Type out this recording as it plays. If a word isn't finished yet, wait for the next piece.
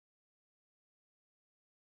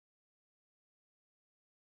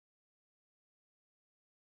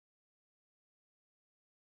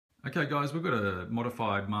Okay guys, we've got a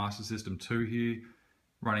modified Master System 2 here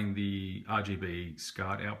running the RGB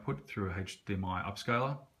SCART output through a HDMI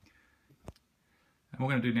upscaler. And what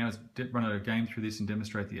we're going to do now is run a game through this and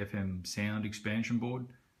demonstrate the FM sound expansion board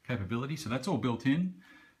capability. So that's all built in.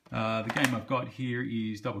 The game I've got here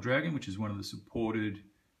is Double Dragon, which is one of the supported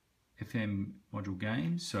FM module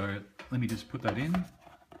games. So let me just put that in.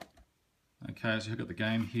 Okay, so you've got the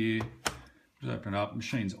game here. Just open it up,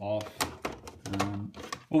 machine's off.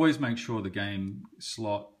 Always make sure the game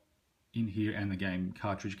slot in here and the game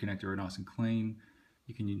cartridge connector are nice and clean.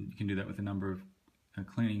 You can do that with a number of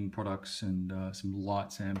cleaning products, and some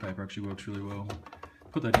light sandpaper actually works really well.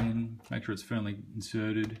 Put that in, make sure it's firmly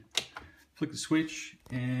inserted, flick the switch,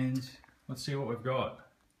 and let's see what we've got.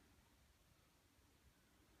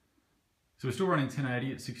 So we're still running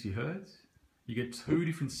 1080 at 60 Hz. You get two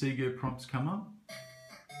different Sega prompts come up.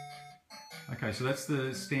 Okay, so that's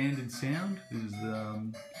the standard sound. This is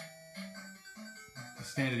the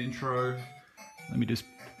standard intro. Let me just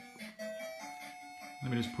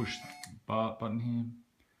push the button here.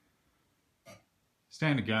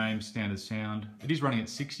 Standard game, standard sound. It is running at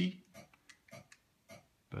 60,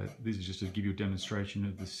 but this is just to give you a demonstration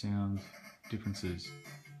of the sound differences.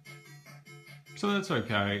 So that's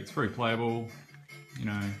okay. It's very playable. You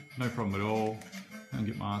know, no problem at all. Don't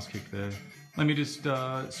get my ass kicked there. Let me just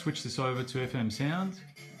switch this over to FM sound.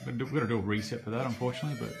 We've got to do a reset for that,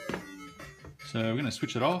 unfortunately, but so we're going to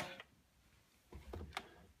switch it off.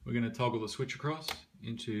 We're going to toggle the switch across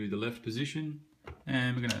into the left position,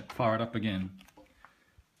 and we're going to fire it up again.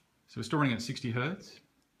 So we're still running at 60 Hz,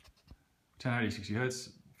 1080 60 Hz.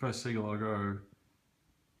 First Sega logo,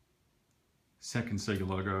 second Sega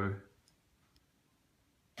logo,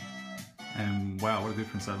 and wow, what a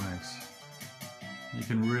difference that makes. You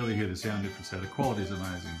can really hear the sound difference there. The quality is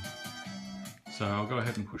amazing. So I'll go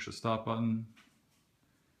ahead and push the start button.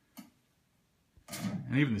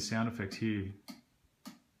 And even the sound effect here.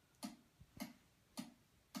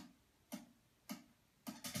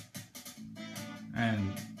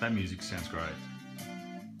 And that music sounds great.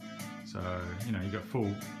 So, you know, you got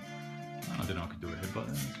full, I don't know, I could do a headbutt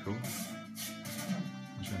there, that's cool.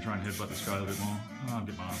 I'm just gonna try and headbutt this guy a little bit more. Oh, I'll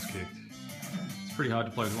get my ass kicked. It's pretty hard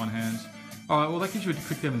to play with one hand. Alright, well that gives you a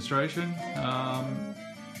quick demonstration.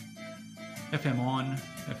 FM on,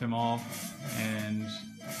 FM off, and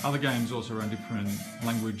other games also run different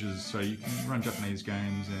languages, so you can run Japanese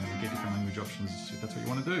games and get different language options if that's what you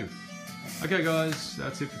want to do. Okay guys,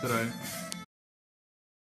 that's it for today.